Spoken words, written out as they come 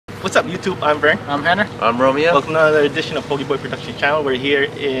What's up YouTube? I'm Vern. I'm Henner. I'm Romeo. Welcome to another edition of Pogiboy Production Channel. We're here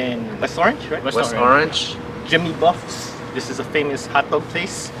in West Orange, right? West Orange. Jimmy Buff's. This is a famous hot dog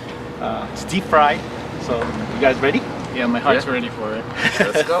place. It's deep fried. So, you guys ready? Yeah, my heart's ready for it.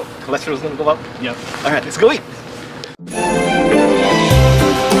 Let's go. Cholesterol's gonna go up? Yep. Alright, let's go eat!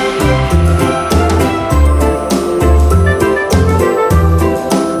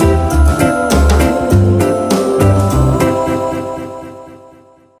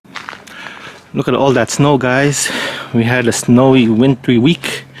 Look at all that snow, guys. We had a snowy, wintry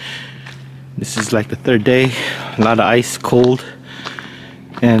week. This is like the third day. A lot of ice, cold.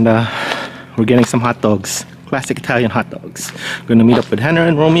 And we're getting some hot dogs. Classic Italian hot dogs. We're gonna meet up with Henner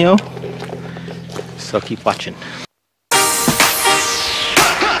and Romeo. So keep watching.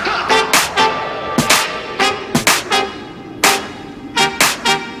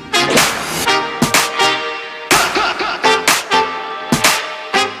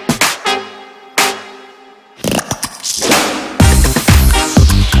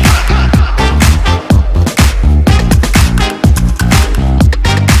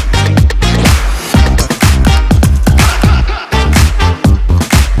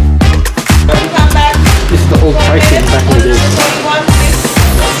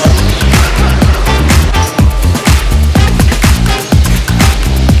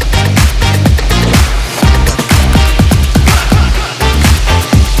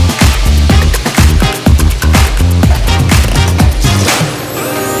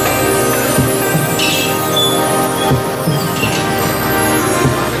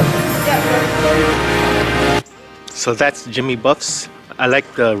 So that's Jimmy Buff's. I like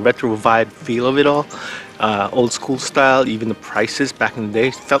the retro vibe feel of it all. Old school style, even the prices back in the day.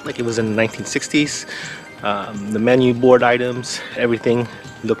 Felt like it was in the 1960s. The menu board items, everything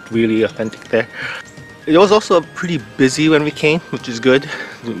looked really authentic there. It was also pretty busy when we came, which is good.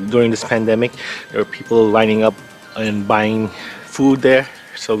 During this pandemic, there were people lining up and buying food there.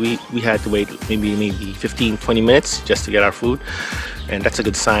 So we had to wait maybe 15-20 minutes just to get our food. And that's a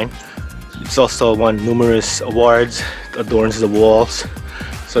good sign. It's also won numerous awards, adorns the walls.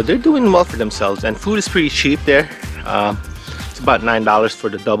 So they're doing well for themselves, and food is pretty cheap there. It's about $9 for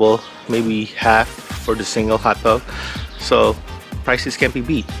the double, maybe half for the single hot dog. So prices can't be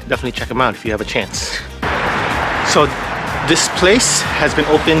beat. Definitely check them out if you have a chance. So this place has been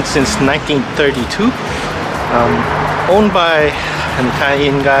open since 1932, owned by an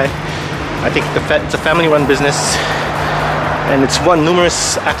Italian guy. I think it's a family-run business. And it's won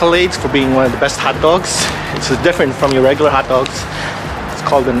numerous accolades for being one of the best hot dogs. It's different from your regular hot dogs. It's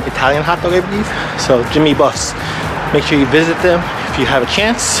called an Italian hot dog, I believe. So Jimmy Buff's. Make sure you visit them if you have a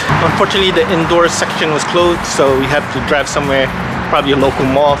chance. Unfortunately, the indoor section was closed, so we have to drive somewhere, probably a local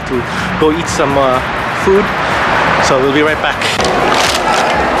mall, to go eat some food. So we'll be right back.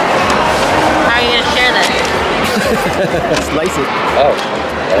 How are you gonna share that? Slice it. Oh.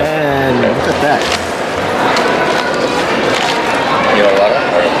 And look at that. You know what?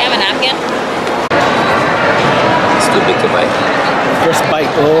 You have a napkin? It's too big to bite. First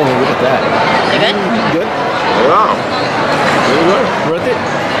bite. Oh, look at that. You good? Good? Wow. Really good. Worth it?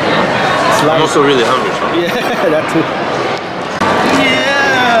 I'm also really hungry, so. Yeah, that too.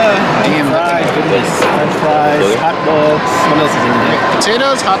 Yeah! Damn, fries, goodness. French fries, hot dogs. What else is in there?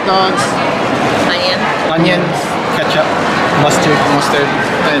 Potatoes, hot dogs, Onions. Ketchup, mustard,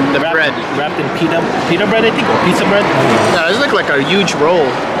 and the bread. Wrapped in pita bread, I think, or pizza bread. Yeah, this looks like a huge roll.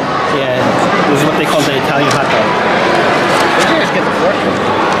 Yeah, this is what they call the Italian hot dog. Where'd you guys get the fork?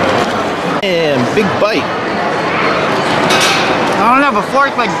 And big bite. I don't have a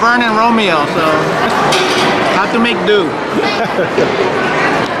fork like Vern and Romeo, so have to make do.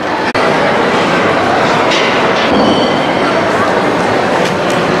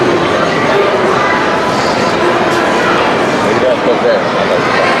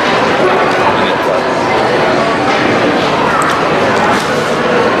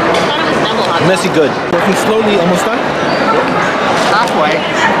 Messy good. Working slowly, almost done? Halfway.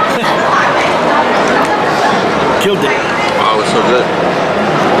 Killed it. Wow, it's so good.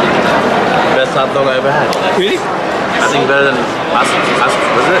 Best hot dog I ever had. Really? I think better than was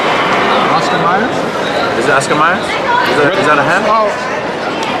it? Oscar Myers? Is it Oscar Myers? Is that a hand? Oh,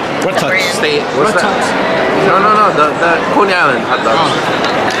 Red Tux. What's that? No, the Coney Island hot dog.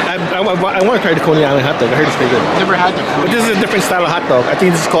 I want to try the Coney Island hot dog. I heard it's pretty good. never had the But this is a different style of hot dog. I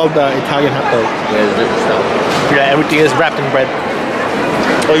think this is called Italian hot dog. Yeah, it's different stuff. Yeah, everything is wrapped in bread.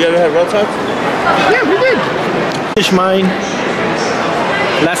 Oh, you ever had Red Tux? Yeah, we did. Finish mine.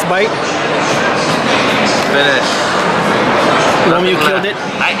 Last bite. Finish. Romeo killed it.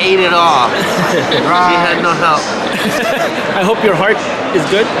 I ate it all. She had no help. I hope your heart is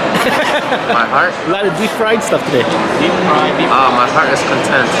good. My heart? A lot of deep fried stuff today. My heart is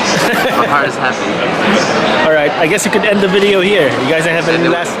content. My heart is happy. All right, I guess you could end the video here. You guys have any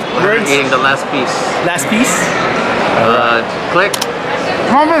last words? Eating the last piece. Last piece? Click,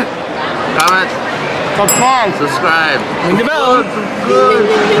 Comment. comment, subscribe. Ring the bell.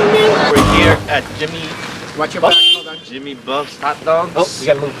 We're here at Jimmy. Watch your back. Hold on. Jimmy Buff's hot dogs. Oh, we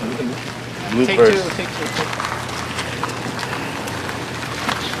gotta move. We can move. Take Bloopers. two. Take two.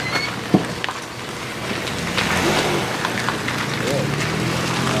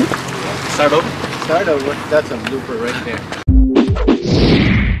 Start over. Start over. That's a blooper right there.